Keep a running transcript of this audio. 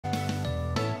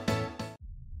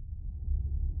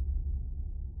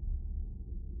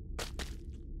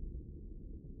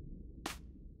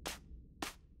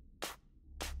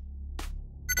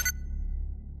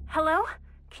Hello?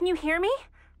 Can you hear me?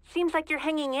 Seems like you're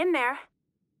hanging in there.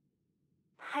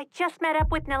 I just met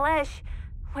up with Nilesh.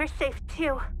 We're safe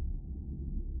too.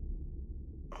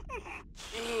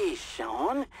 Geez,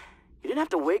 Sean. You didn't have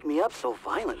to wake me up so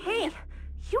violently. Hey,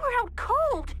 you were out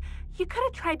cold. You could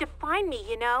have tried to find me,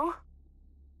 you know?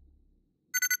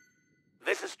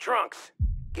 This is Trunks.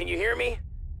 Can you hear me?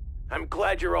 I'm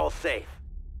glad you're all safe.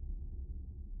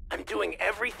 I'm doing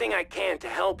everything I can to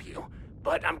help you,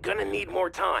 but I'm gonna need more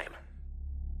time.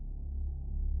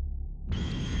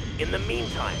 In the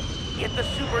meantime, get the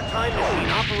super time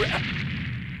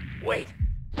machine Wait,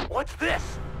 what's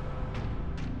this?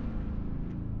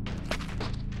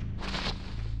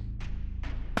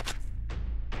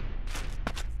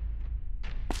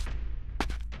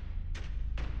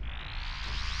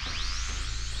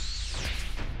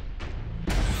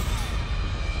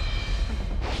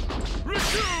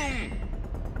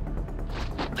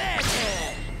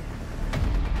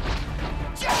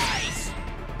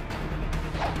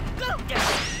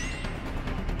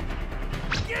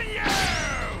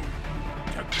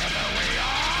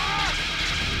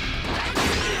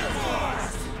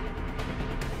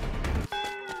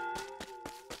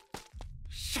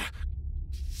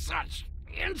 Such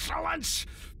insolence!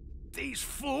 These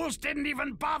fools didn't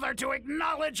even bother to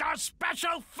acknowledge our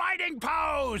special fighting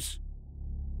pose!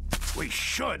 We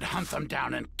should hunt them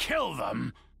down and kill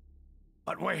them.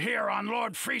 But we're here on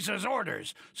Lord Frieza's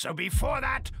orders, so before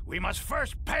that, we must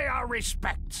first pay our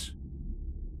respects.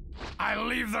 I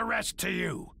leave the rest to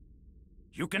you.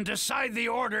 You can decide the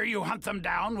order you hunt them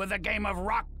down with a game of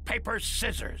rock, paper,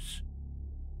 scissors.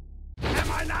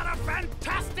 Am I not a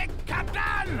fantastic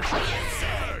captain? Yes,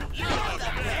 sir! You're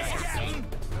the best!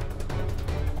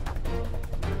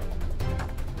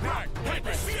 Rock,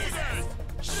 paper, scissors!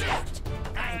 Shift!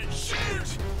 And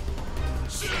shoot!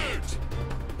 Shoot!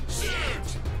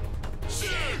 Shoot!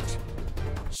 Shoot!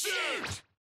 Shoot!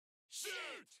 Shoot!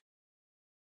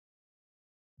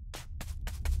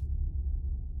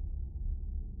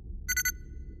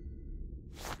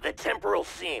 The temporal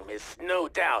seam is no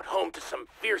doubt home to some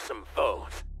fearsome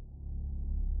foes.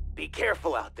 Be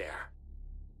careful out there.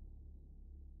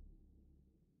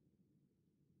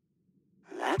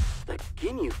 That's the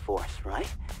Ginyu Force, right?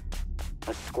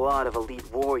 A squad of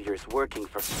elite warriors working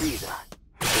for Frieza.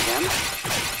 For them,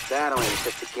 battling is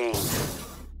just a game.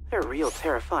 They're real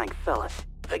terrifying fellas.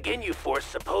 The Ginyu Force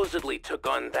supposedly took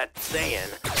on that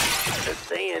Saiyan.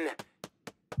 The Saiyan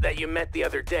that you met the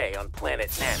other day on planet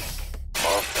Namek.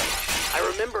 Also,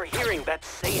 I remember hearing that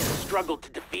Saiyan struggled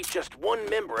to defeat just one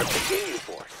member of the Ginyu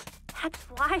Force. That's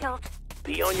wild.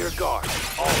 Be on your guard,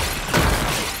 always.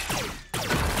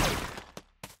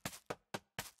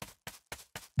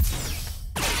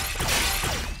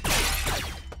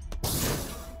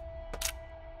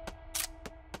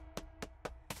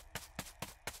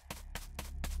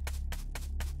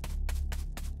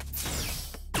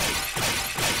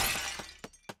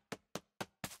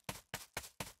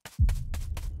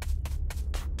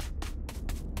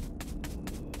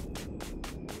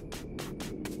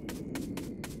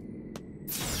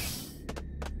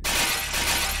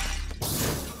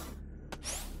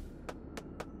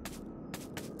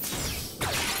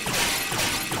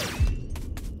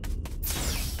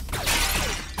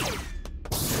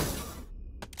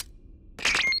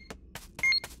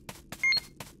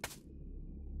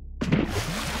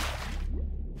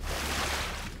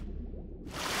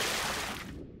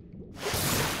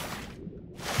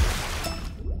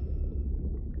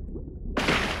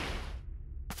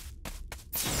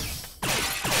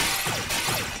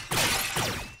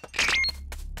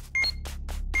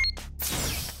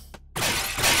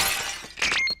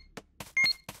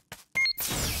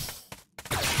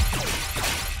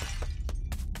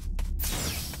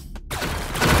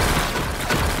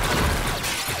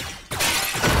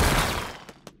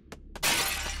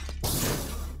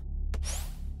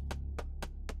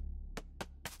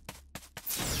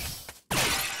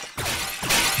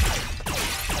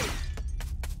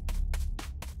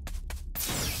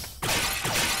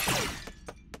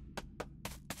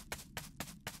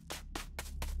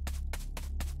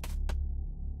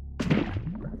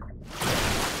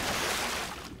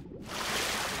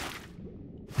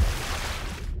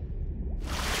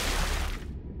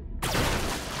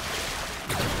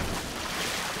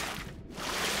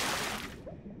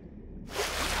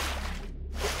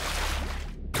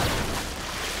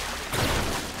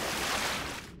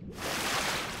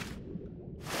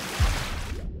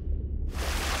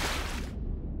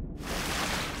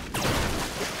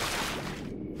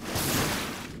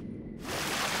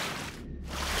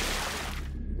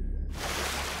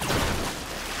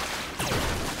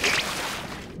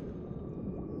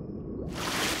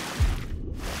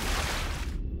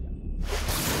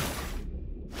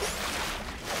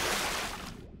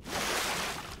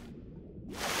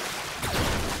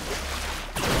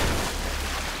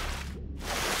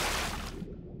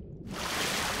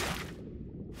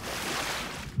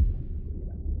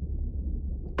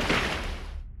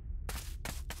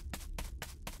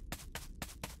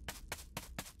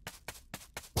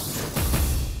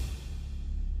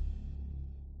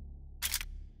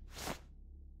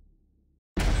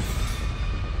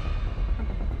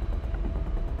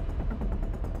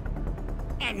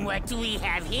 And what do we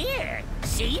have here?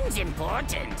 Seems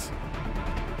important.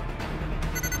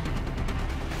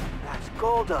 That's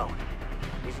Goldo.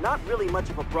 He's not really much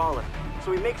of a brawler,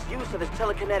 so he makes use of his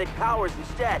telekinetic powers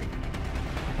instead.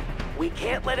 We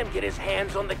can't let him get his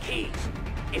hands on the keys.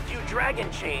 If you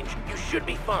Dragon Change, you should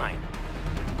be fine.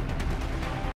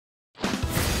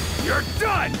 You're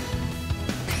done!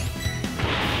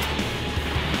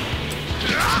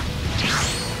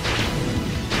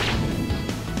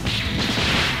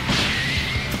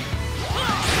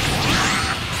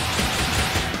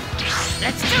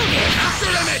 Let's do this!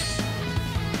 After limit!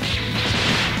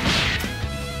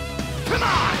 Come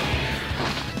on!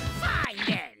 Fine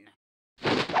then!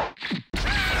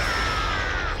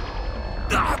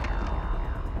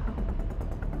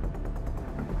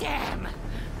 Damn!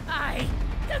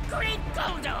 The great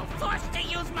Goldo, forced to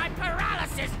use my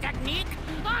paralysis technique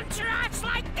on trash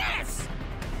like this!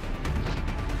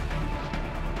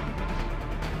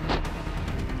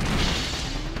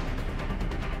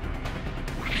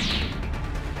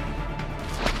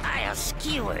 I'll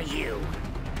skewer you.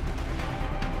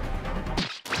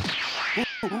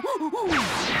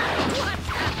 What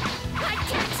the? I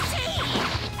can't see!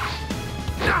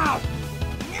 Now!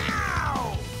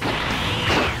 No!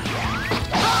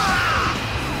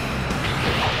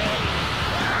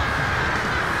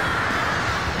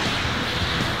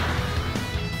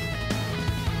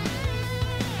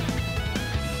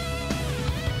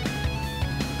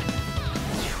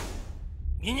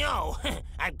 You know,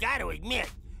 I've got to admit,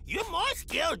 you're more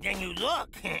skilled than you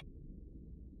look.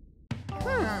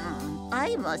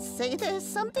 I must say there's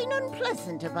something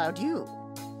unpleasant about you.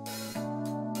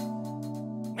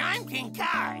 I'm King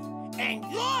Kai, and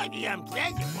you're the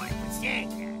unpleasant one for saying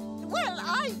that. Well,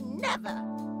 I never.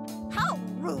 How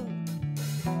rude.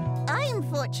 I'm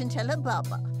Fortune Teller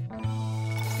Baba.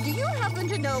 Do you happen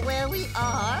to know where we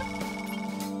are?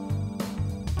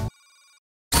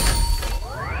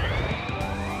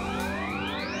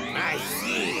 I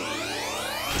see.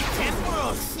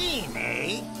 Temporal scene,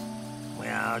 eh?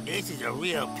 Well, this is a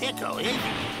real pickle, isn't it?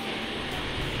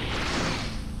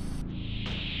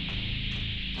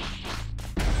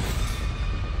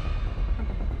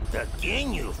 The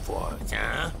Ginyu Force,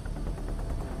 huh?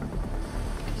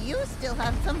 You still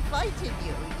have some fight in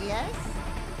you, yes?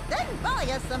 Then buy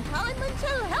us some time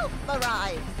until help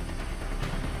arrives.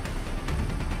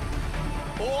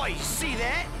 Oi, see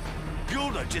that?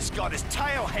 Gulda just got his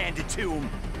tail handed to him.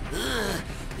 Ugh,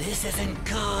 this isn't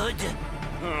good.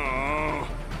 Oh,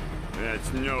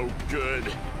 that's no good.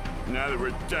 Now that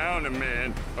we're down a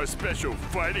man, our special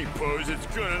fighting pose is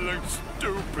gonna look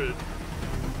stupid.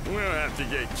 We'll have to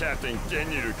get Captain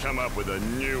Ginyu to come up with a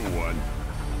new one.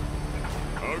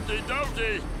 Okie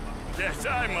dokie. Guess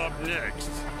I'm up next.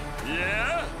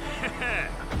 Yeah?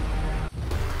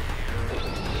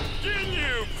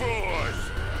 Ginyu Force!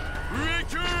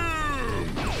 Recoom!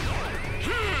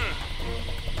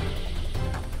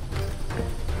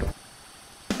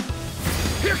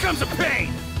 Here comes the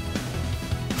pain!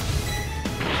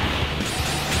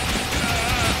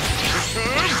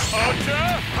 Ultra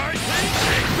Hurricane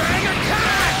Big Bang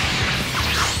attack!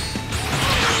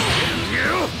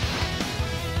 You!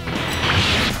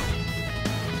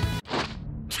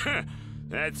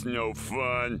 That's no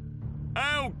fun.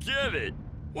 I don't get it.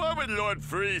 Why would Lord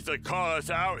Frieza call us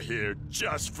out here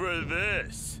just for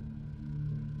this?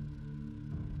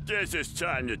 Guess it's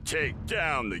time to take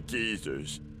down the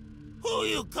geezers. Who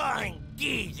you calling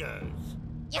geezers?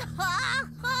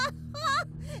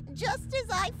 Just as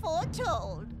I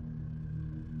foretold.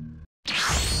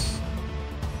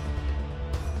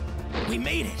 We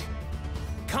made it!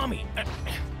 Kami,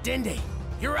 Dende,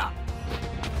 you're up!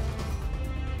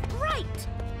 Right!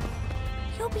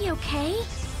 You'll be okay.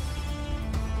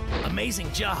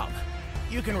 Amazing job.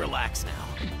 You can relax now.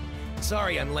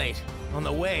 Sorry I'm late. On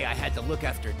the way, I had to look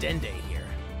after Dende here.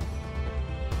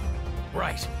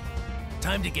 Right.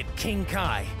 Time to get King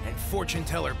Kai and Fortune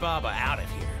Teller Baba out of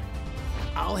here.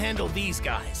 I'll handle these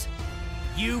guys.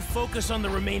 You focus on the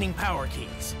remaining power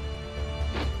keys.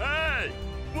 Hey!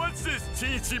 What's this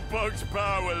teensy bug's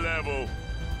power level?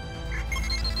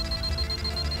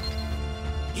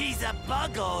 He's a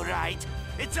bug, all right.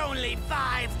 It's only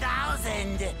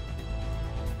 5,000.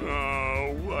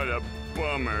 Oh, what a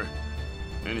bummer.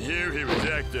 And here he was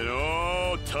acting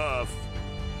all tough.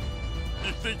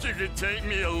 You think you could take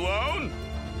me alone?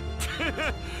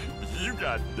 You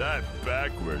got that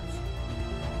backwards.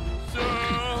 So,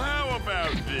 how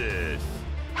about this?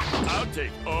 I'll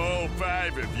take all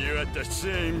 5 of you at the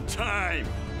same time.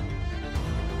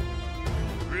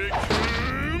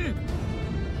 Recoom!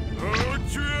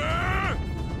 Ultra!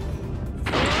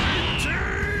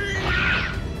 Fighting!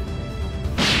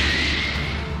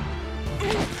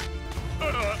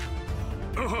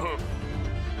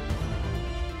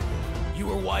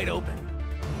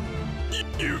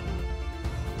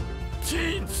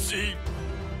 seat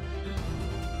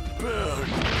belt.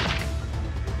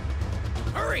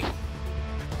 Hurry!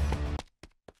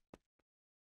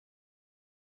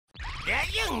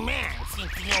 That young man seems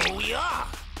to know who we are.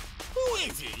 Who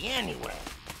is he, anyway?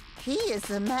 He is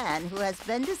a man who has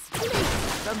been displaced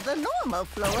from the normal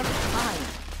flow of time.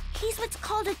 He's what's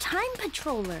called a time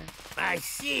patroller. I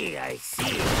see. A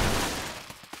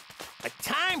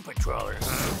time patroller,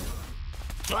 huh?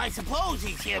 So I suppose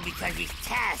he's here because he's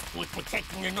tasked with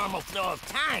protecting the normal flow of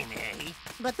time, eh?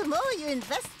 But the more you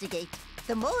investigate,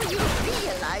 the more you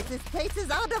realize this place is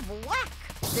out of whack.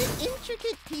 The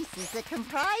intricate pieces that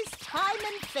comprise time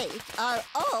and fate are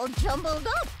all jumbled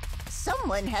up.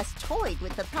 Someone has toyed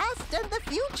with the past and the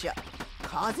future,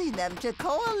 causing them to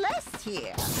coalesce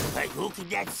here. But who could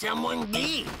that someone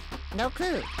be? No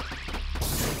clue.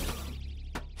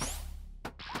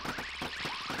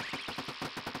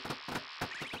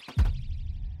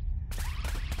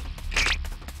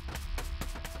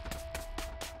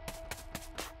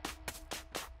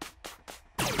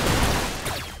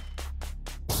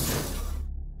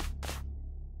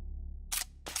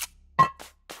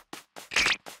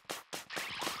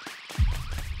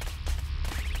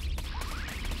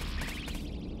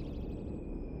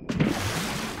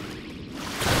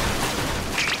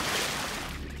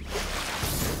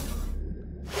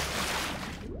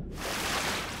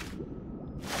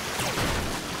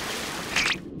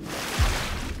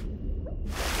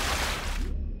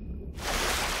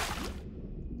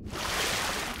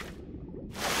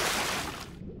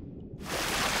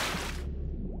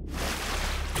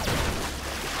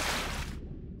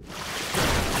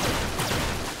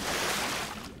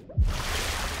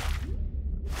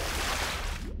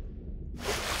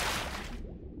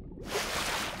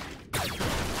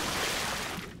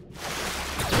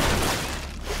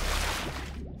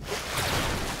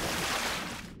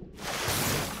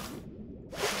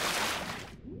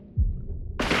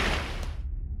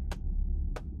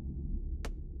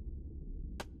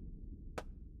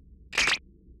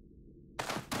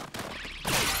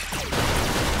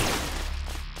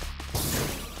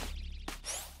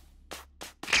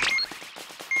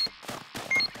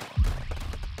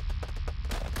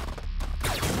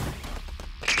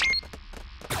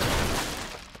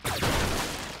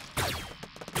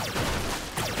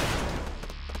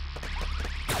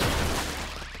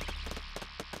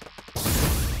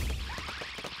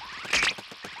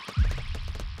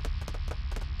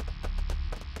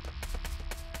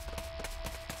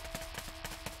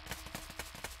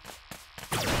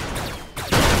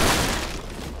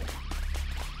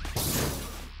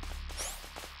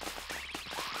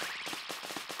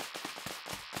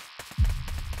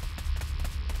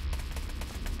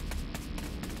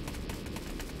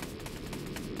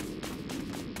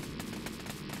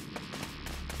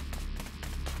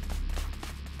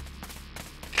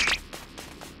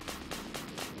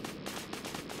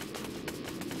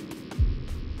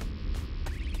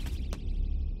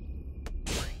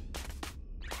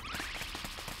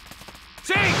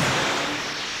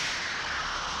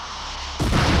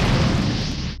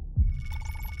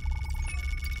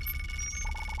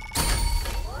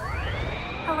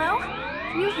 Hello?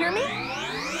 Can you hear me?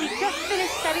 We just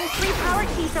finished setting 3 power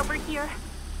keys over here.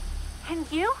 And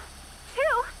you? 2?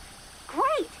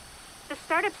 Great! The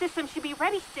startup system should be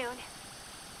ready soon.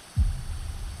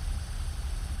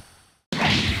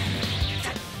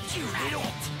 You did it!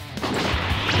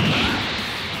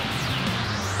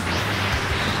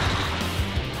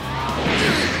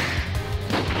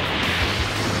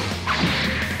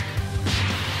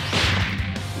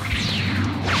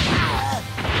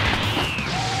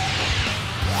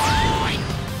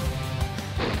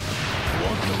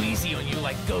 Won't go easy on you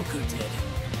like Goku did.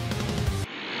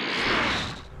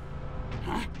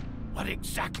 Huh? What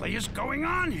exactly is going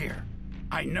on here?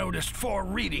 I noticed 4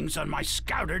 readings on my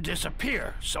scouter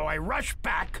disappear, so I rush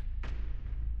back.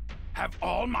 Have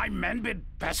all my men been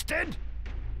bested?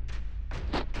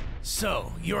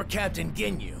 So, you're Captain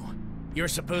Ginyu. You're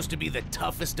supposed to be the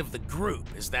toughest of the group,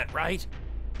 is that right?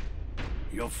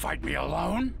 You'll fight me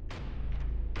alone?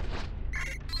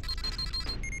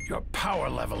 Your power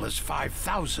level is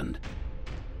 5,000.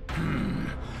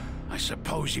 I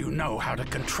suppose you know how to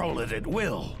control it at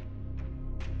will.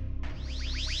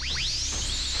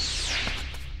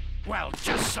 Well,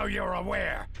 just so you're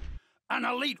aware, an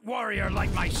elite warrior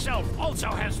like myself also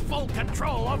has full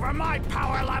control over my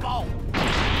power level!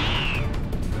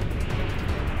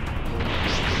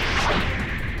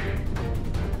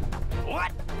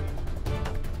 What?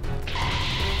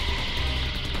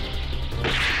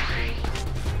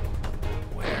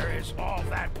 Where is all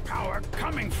that power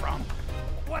coming from?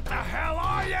 What the hell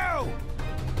are you?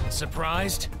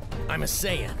 Surprised? I'm a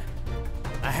Saiyan.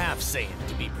 A half Saiyan,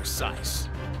 to be precise.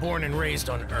 Born and raised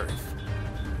on Earth.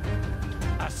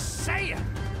 A Saiyan?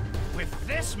 With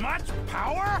this much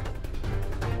power?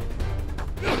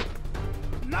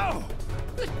 No!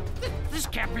 This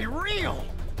can't be real!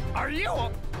 Are you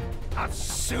a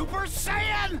Super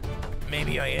Saiyan?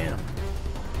 Maybe I am.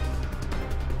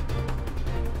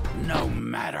 No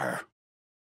matter.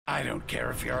 I don't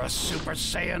care if you're a Super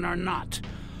Saiyan or not.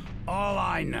 All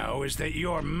I know is that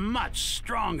you're much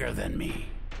stronger than me.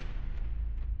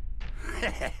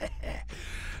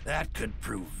 That could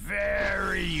prove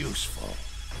very useful.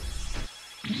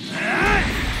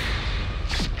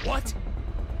 What?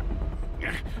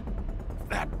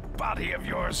 That body of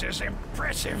yours is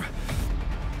impressive.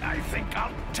 I think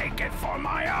I'll take it for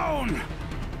my own.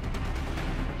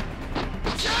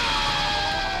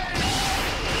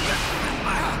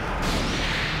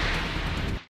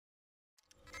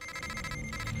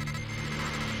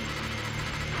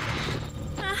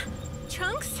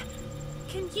 Trunks?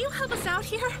 Can you help us out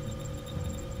here?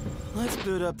 Let's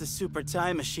boot up the Super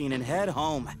Time Machine and head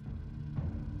home.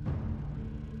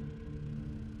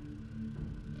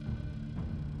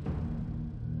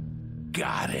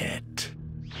 Got it.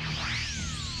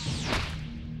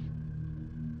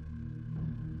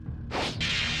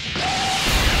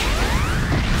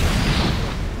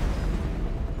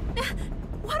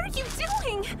 What are you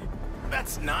doing?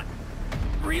 That's not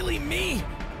really me.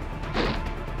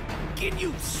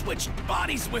 Ginyu switched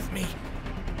bodies with me.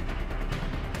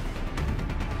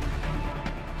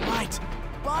 Right.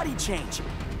 Body change.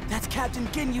 That's Captain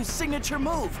Ginyu's signature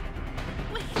move.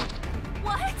 Wait,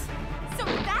 what? So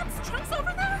that's Trunks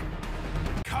over there?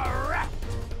 Correct.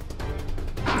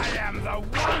 I am the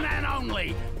one and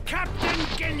only Captain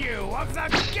Ginyu of the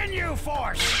Ginyu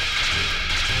Force.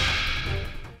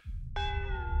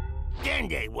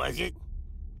 Dende, was it?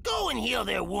 Go and heal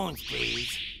their wounds,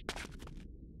 please.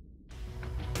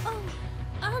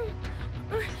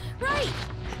 Right.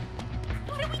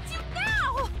 What do we do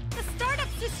now? The startup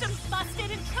system's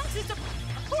busted and Trunks is a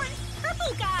poor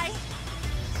purple guy.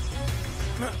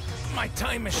 My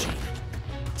time machine.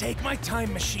 Take my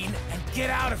time machine and get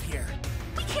out of here.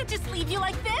 We can't just leave you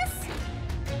like this.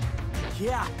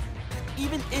 Yeah.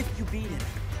 Even if you beat him,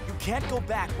 you can't go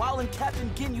back while in Captain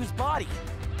Ginyu's body.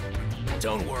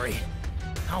 Don't worry.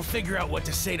 I'll figure out what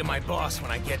to say to my boss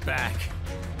when I get back.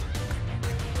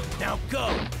 Now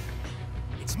go!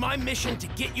 It's my mission to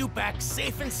get you back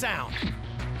safe and sound.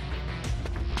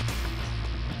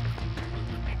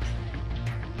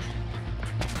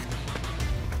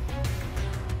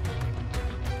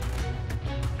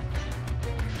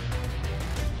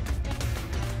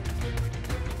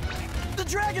 The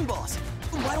Dragon Balls!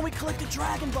 Why don't we collect the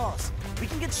Dragon Balls? We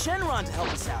can get Shenron to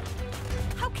help us out.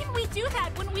 How can we do that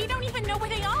when we don't even know where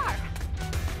they are?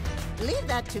 Leave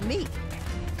that to me.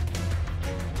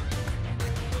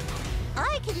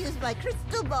 I can use my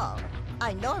crystal ball.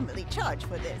 I normally charge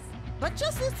for this, but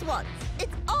just this once.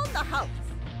 It's on the house.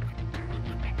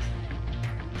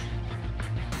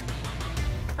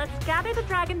 Let's gather the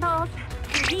Dragon Balls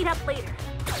and meet up later.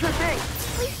 Sure thing.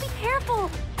 Please be careful.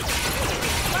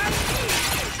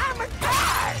 I'm a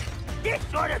god! This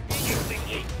sort of thing is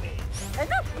beneath me.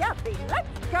 Enough yapping,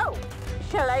 let's go.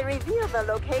 Shall I reveal the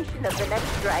location of the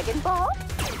next Dragon Ball?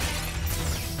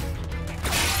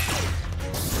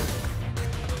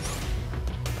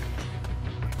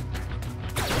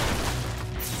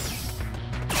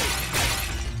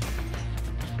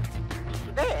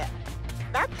 There.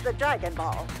 That's the Dragon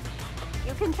Ball.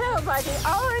 You can tell by the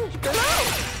orange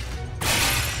glow.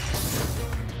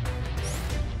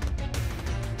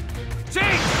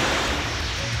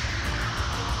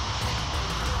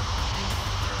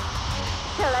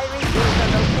 Shall I reveal the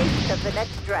location of the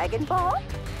next Dragon Ball?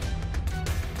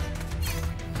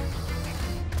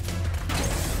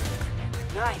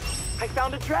 Nice. I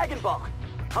found a Dragon Ball.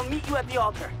 I'll meet you at the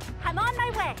altar. I'm on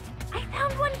my way. I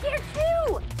found one here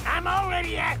too. I'm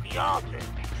already at the altar.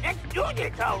 Let's do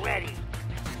this already.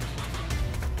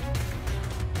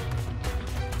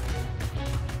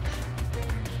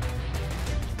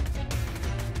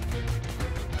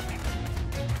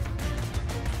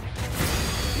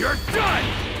 You're done!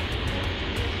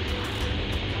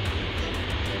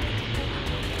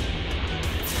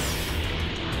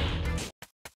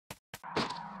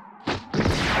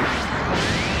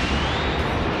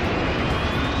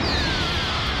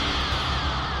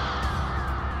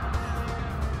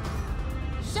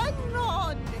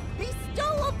 Shenron,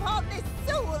 bestow upon this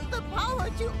soul the power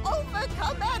to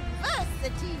overcome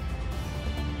adversity.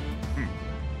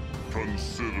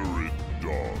 Consider it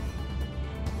done.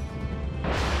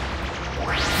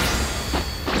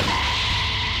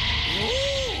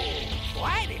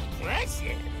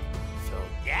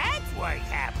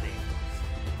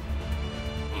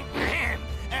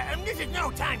 no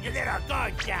time to let our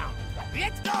guards down.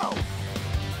 Let's go!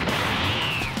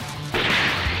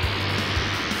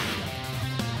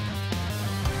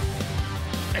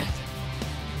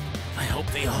 I hope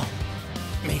they all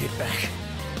made it back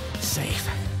safe.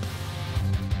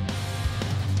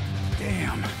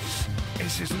 Damn.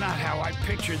 This is not how I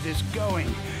pictured this going.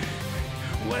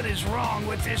 What is wrong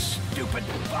with this stupid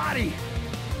body?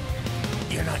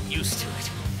 You're not used to it.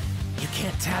 You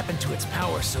can't tap into its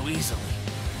power so easily.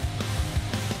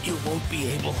 You won't be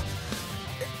able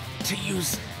to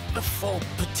use the full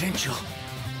potential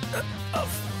of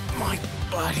my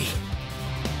body.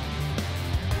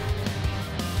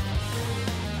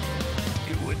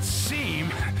 It would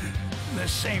seem the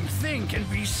same thing can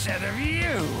be said of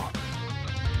you.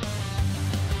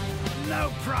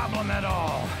 No problem at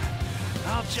all.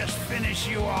 I'll just finish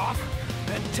you off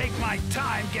and take my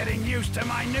time getting used to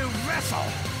my new vessel.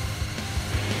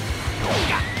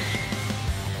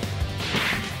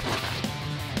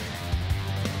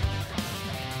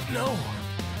 No,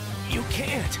 you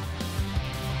can't.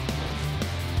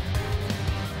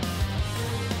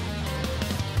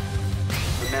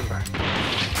 Remember,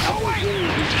 Captain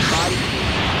Ginyu uses body to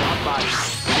swap bodies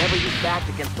whenever he's backed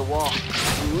against the wall. He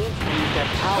needs to use that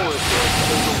power of his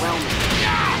to overwhelm him.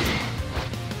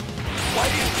 Why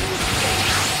didn't you escape?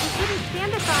 He couldn't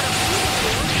stand the thought of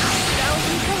losing you, so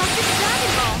he collected the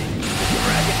Dragon Ball.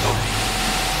 Dragon Ball.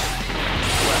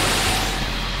 Well,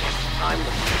 I'm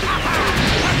the...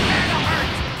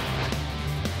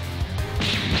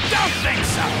 Don't think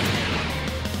so!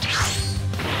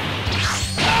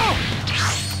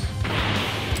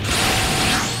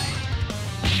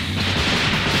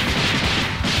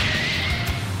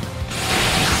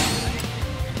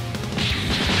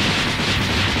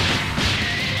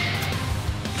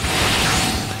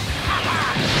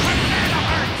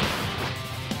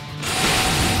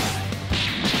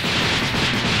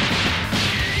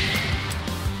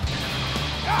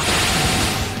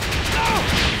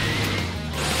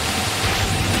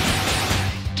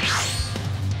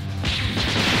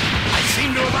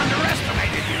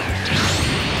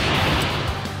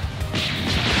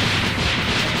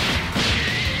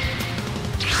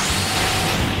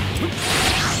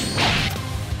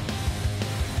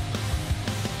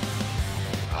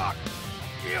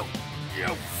 You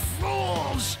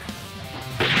fools!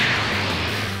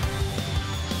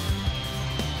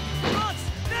 Launch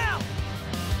now!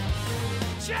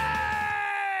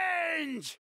 Change!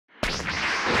 Get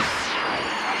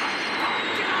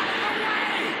out of the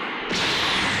way!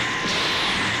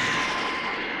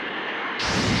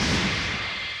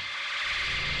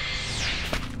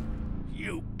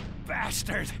 You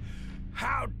bastard!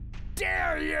 How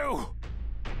dare you!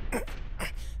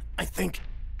 I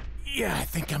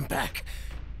think I'm back.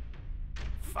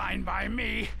 Fine by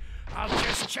me. I'll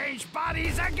just change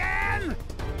bodies again!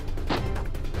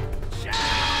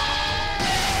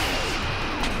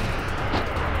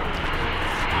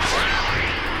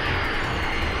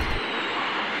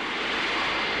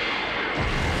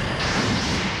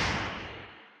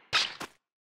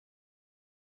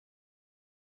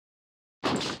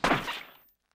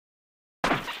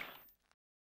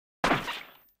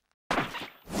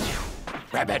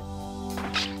 Rabbit.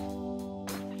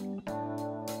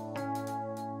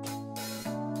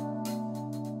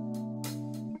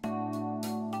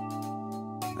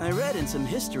 I read in some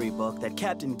history book that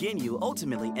Captain Ginyu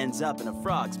ultimately ends up in a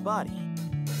frog's body.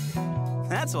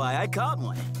 That's why I caught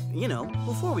one, you know,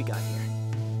 before we got here.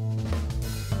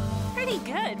 Pretty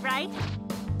good, right?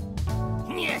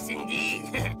 Yes,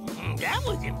 indeed. That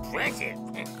was impressive.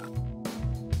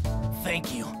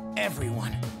 Thank you,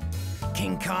 everyone.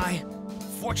 King Kai,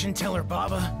 Fortune Teller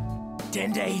Baba,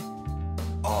 Dende,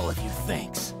 all of you,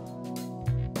 thanks.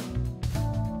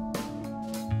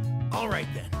 All right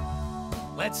then,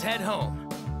 let's head home.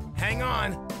 Hang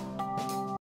on.